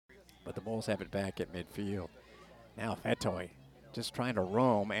but the Bulls have it back at midfield. Now Fetoy just trying to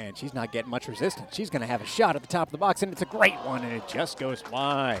roam, and she's not getting much resistance. She's going to have a shot at the top of the box, and it's a great one, and it just goes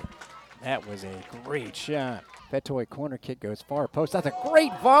wide. That was a great shot. Fetoy corner kick goes far post. That's a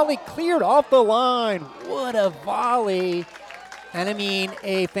great volley, cleared off the line. What a volley. And I mean,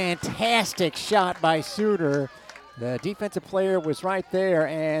 a fantastic shot by Suter. The defensive player was right there,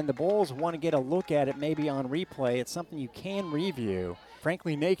 and the Bulls want to get a look at it maybe on replay. It's something you can review.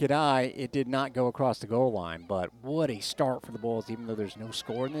 Frankly, naked eye, it did not go across the goal line, but what a start for the Bulls, even though there's no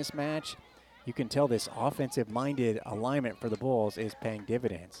score in this match. You can tell this offensive-minded alignment for the Bulls is paying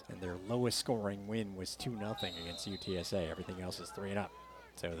dividends, and their lowest scoring win was 2-0 against UTSA. Everything else is 3-0.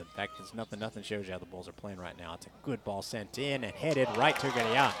 So the fact it's 0-0 shows you how the Bulls are playing right now. It's a good ball sent in and headed right to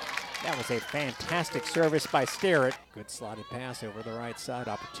Gadiak. That was a fantastic service by Starrett. Good slotted pass over the right side.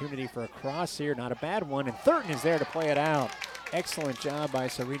 Opportunity for a cross here. Not a bad one. And Thurton is there to play it out. Excellent job by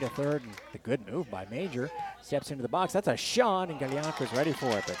Sarita Thurton. The good move by Major. Steps into the box. That's a shot, and Gadiak was ready for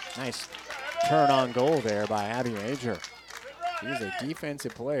it. But nice turn on goal there by Abby Major. He's a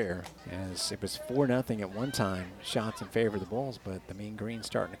defensive player, as it was 4-0 at one time, shots in favor of the Bulls, but the Mean Green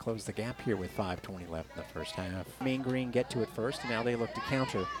starting to close the gap here with 5:20 left in the first half. Mean Green get to it first, and now they look to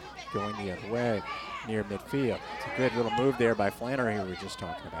counter, going the other way near midfield. It's a good little move there by Flannery, who we were just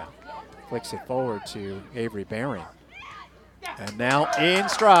talking about. Flicks it forward to Avery Baring. And now in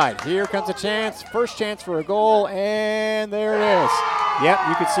stride. Here comes a chance, first chance for a goal, and there it is. Yep,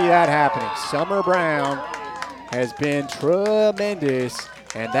 you can see that happening. Summer Brown has been tremendous,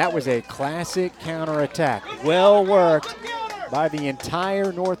 and that was a classic counterattack. Well worked by the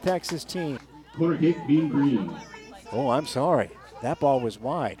entire North Texas team. Corner kick, Mean Green. Oh, I'm sorry. That ball was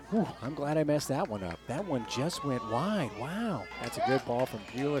wide. Whew, I'm glad I messed that one up. That one just went wide. Wow. That's a good ball from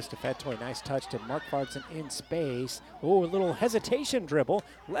Bulis to Fetoy. Nice touch to Markvardsen in space. Oh, a little hesitation dribble.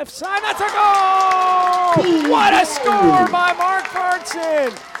 Left side, that's a goal! What a score by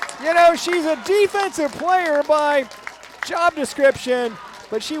Markvardsen! You know, she's a defensive player by job description,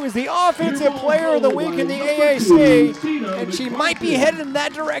 but she was the offensive player of the week in the AAC, and she might be headed in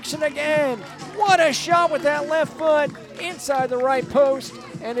that direction again. What a shot with that left foot inside the right post,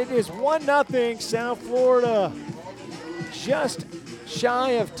 and it is 1-0 South Florida. Just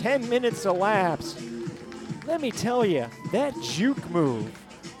shy of 10 minutes elapsed. Let me tell you, that juke move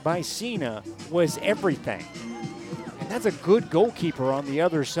by Cena was everything. And that's a good goalkeeper on the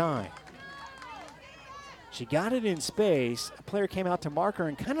other side. She got it in space. A player came out to mark her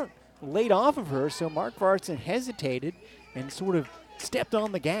and kind of laid off of her, so Markvardsen hesitated and sort of stepped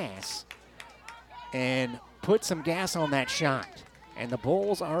on the gas and put some gas on that shot. And the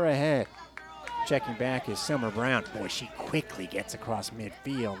Bulls are ahead. Checking back is Summer Brown. Boy, she quickly gets across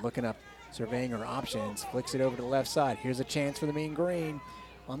midfield, looking up, surveying her options, flicks it over to the left side. Here's a chance for the Mean Green.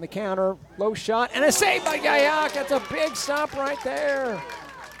 On the counter, low shot, and a save by Gadiak. That's a big stop right there.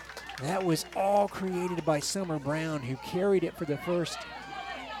 That was all created by Summer Brown, who carried it for the first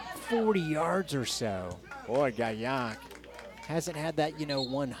 40 yards or so. Boy, Gadiak hasn't had that,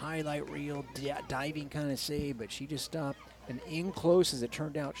 one highlight reel diving kind of save, but she just stopped an in close, as it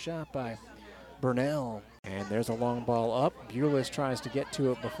turned out, shot by Burnell. And there's a long ball up. Bulis tries to get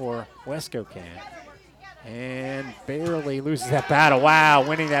to it before Wesco can. And barely loses that battle. Wow,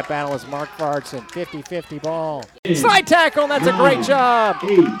 winning that battle is Markvardsen. 50-50 ball. Slide tackle, and that's a great job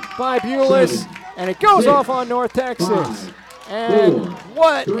by Bulis. And it goes off on North Texas. And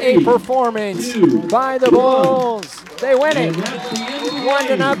what a performance by the Bulls. They win it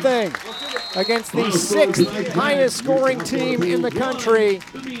 1-0 against the 6th highest scoring team in the country.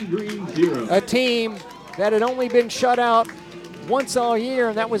 A team that had only been shut out once all year,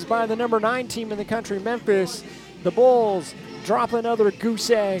 and that was by the number 9 team in the country, Memphis. The Bulls drop another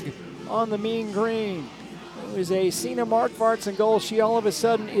goose egg on the Mean Green. It was a Cena Markvardsen goal. She all of a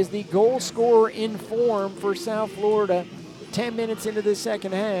sudden is the goal scorer in form for South Florida 10 minutes into the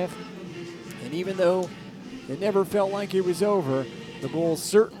second half. And even though it never felt like it was over, the Bulls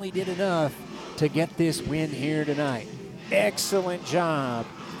certainly did enough to get this win here tonight. Excellent job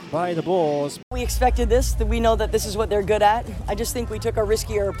by the Bulls. We expected this, that we know that this is what they're good at. I just think we took a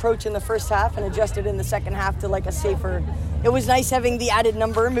riskier approach in the first half and adjusted in the second half to like a safer. It was nice having the added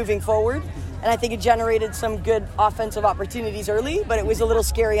number moving forward, and I think it generated some good offensive opportunities early, but it was a little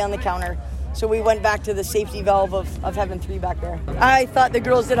scary on the counter. So we went back to the safety valve of having 3 back there. I thought the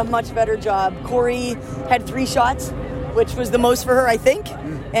girls did a much better job. Corey had 3 shots, which was the most for her, I think,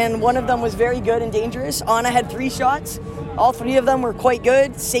 and one of them was very good and dangerous. Anna had 3 shots. All 3 of them were quite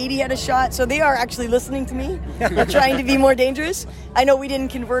good. Sadie had a shot, so they are actually listening to me. They're trying to be more dangerous. I know we didn't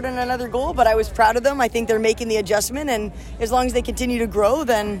convert on another goal, but I was proud of them. I think they're making the adjustment, and as long as they continue to grow,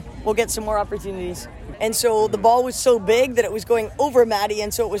 then we'll get some more opportunities. And so the ball was so big that it was going over Maddie,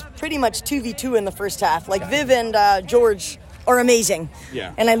 and so it was pretty much 2v2 in the first half. Like Viv and George are amazing,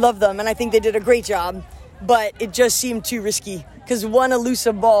 and I love them, and I think they did a great job, but it just seemed too risky because one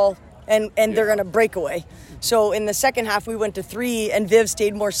elusive ball and they're going to break away. So in the second half, we went to 3, and Viv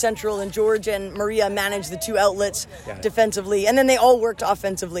stayed more central, and George and Maria managed the 2 outlets defensively, and then they all worked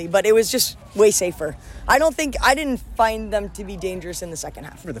offensively, but it was just way safer. I didn't find them to be dangerous in the second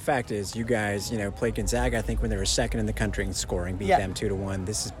half. The fact is, you guys, played Gonzaga, I think, when they were second in the country in scoring, beat them 2-1.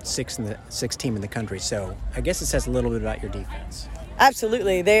 This is sixth team in the country, so I guess it says a little bit about your defense.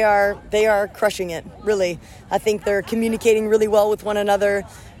 Absolutely. They are crushing it, really. I think they're communicating really well with one another.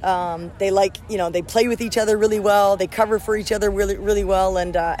 They play with each other really well. They cover for each other really, really well,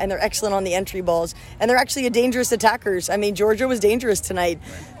 and they're excellent on the entry balls. And they're actually dangerous attackers. I mean, Georgia was dangerous tonight.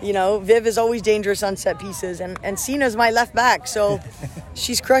 Viv is always dangerous on set pieces, and Sina's my left back, so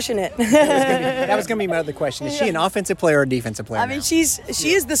she's crushing it. That was going to be my other question. Is she an offensive player or a defensive player? I mean, she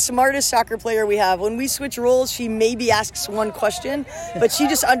is the smartest soccer player we have. When we switch roles, she maybe asks one question, but she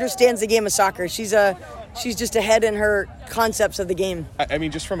just understands the game of soccer. She's just ahead in her concepts of the game. I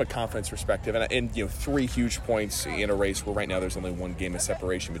mean, just from a confidence perspective, and 3 huge points in a race where right now there's only 1 game of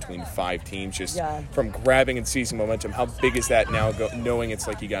separation between 5 teams. Just from grabbing and seizing momentum, how big is that now? Knowing it's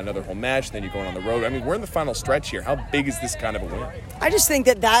like you got another whole match, then you're going on the road. I mean, we're in the final stretch here. How big is this kind of a win? I just think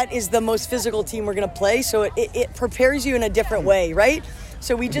that is the most physical team we're going to play, so it prepares you in a different way, right?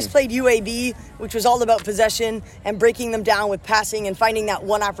 So we just played UAB, which was all about possession and breaking them down with passing and finding that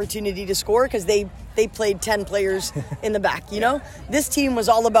one opportunity to score because they played 10 players in the back, This team was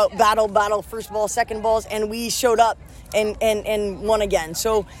all about battle, first ball, second balls, and we showed up and won again.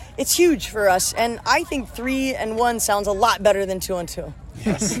 So it's huge for us. And I think 3-1 sounds a lot better than 2-2.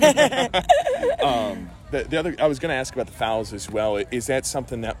 Yes. The other, I was going to ask about the fouls as well. Is that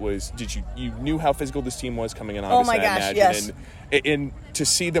something that was? You knew how physical this team was coming in? Oh my gosh, yes. And to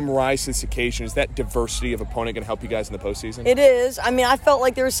see them rise to this occasion, is that diversity of opponent going to help you guys in the postseason? It is. I mean, I felt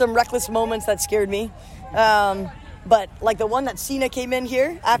like there were some reckless moments that scared me. But like the one that Sina came in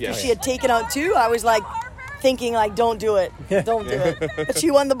here after she had taken out 2, I was like thinking like, don't do it. Don't do it. But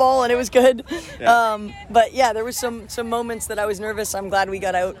she won the ball and it was good. But yeah, there was some moments that I was nervous. I'm glad we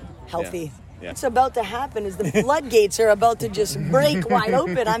got out healthy. What's about to happen is the floodgates are about to just break wide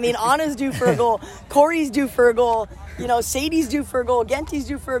open. I mean, Anna's due for a goal. Corey's due for a goal. Sadie's due for a goal. Genti's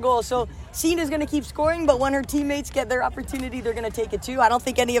due for a goal. So Sina's going to keep scoring, but when her teammates get their opportunity, they're going to take it too. I don't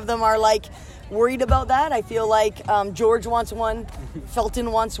think any of them are, worried about that. I feel like George wants one.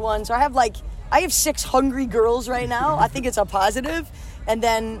 Felton wants one. So I have 6 hungry girls right now. I think it's a positive. And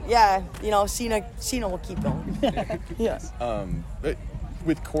then, Sina will keep going. Yes.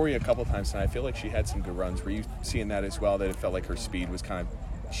 With Corey a couple times tonight, I feel like she had some good runs. Were you seeing that as well, that it felt like her speed was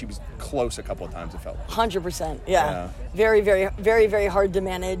she was close a couple of times, it felt like? 100%, yeah. Very, very, very, very hard to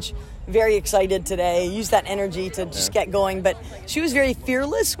manage. Very excited today. Used that energy to just get going. But she was very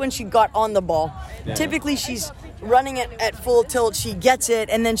fearless when she got on the ball. Yeah. Typically, she's running it at full tilt. She gets it,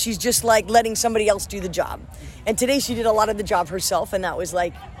 and then she's just letting somebody else do the job. And today she did a lot of the job herself, and that was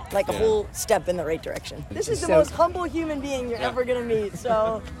like a whole step in the right direction. This is the most humble human being you're ever going to meet,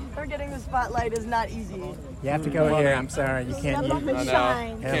 so her getting the spotlight is not easy. You have to go here. I'm sorry. You can't. Can't do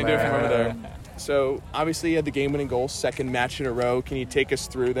it from over there. So, obviously, you had the game-winning goal, 2nd match in a row. Can you take us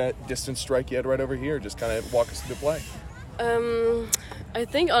through that distance strike you had right over here? Just kind of walk us through the play. I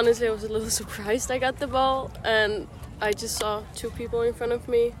think, honestly, I was a little surprised I got the ball, and I just saw 2 people in front of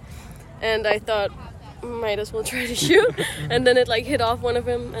me, and I thought, might as well try to shoot. And then it hit off one of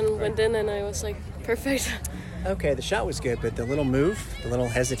them and went in, and I was like, perfect. Okay, the shot was good, but the little move, the little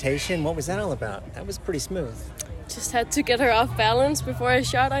hesitation, what was that all about? That was pretty smooth. Just had to get her off balance before I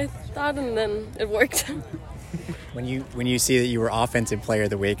shot, I thought, and then it worked. When you see that you were Offensive Player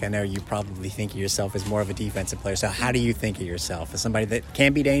of the Week, I know you probably think of yourself as more of a defensive player. So how do you think of yourself? As somebody that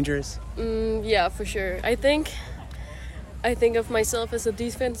can be dangerous? Yeah, for sure. I think of myself as a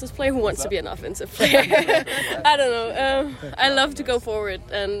defensive player who wants to be an offensive player. I don't know. I love to go forward,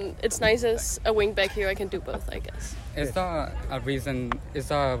 and it's nice as a wing back here I can do both, I guess. Is that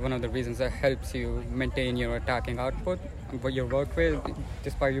one of the reasons that helps you maintain your attacking output, what you work with,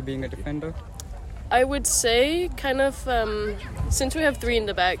 despite you being a defender? I would say since we have 3 in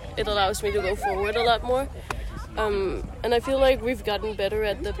the back, it allows me to go forward a lot more. And I feel like we've gotten better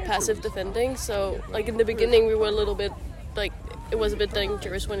at the passive defending. So in the beginning we were a little bit it was a bit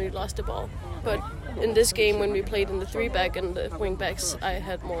dangerous when we lost the ball. But in this game, when we played in the 3-back and the wing backs, I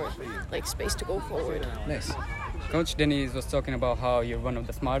had more space to go forward. Nice. Coach Denise was talking about how you're one of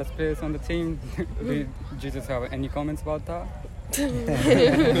the smartest players on the team. Do you just have any comments about that?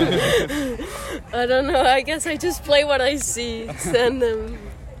 I don't know. I guess I just play what I see, and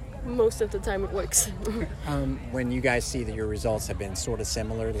most of the time it works. When you guys see that your results have been sort of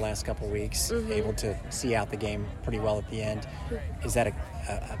similar the last couple of weeks, able to see out the game pretty well at the end, is that a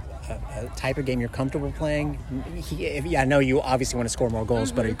type of game you're comfortable playing? I know you obviously want to score more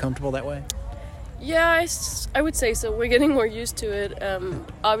goals, but are you comfortable that way? Yeah, I would say so. We're getting more used to it.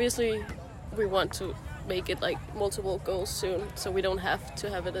 Obviously, we want to make it like multiple goals soon, so we don't have to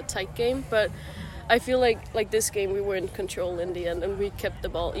have it a tight game. But I feel like this game we were in control in the end, and we kept the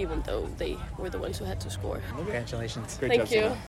ball even though they were the ones who had to score. Congratulations. Great Thank job, you. Sarah.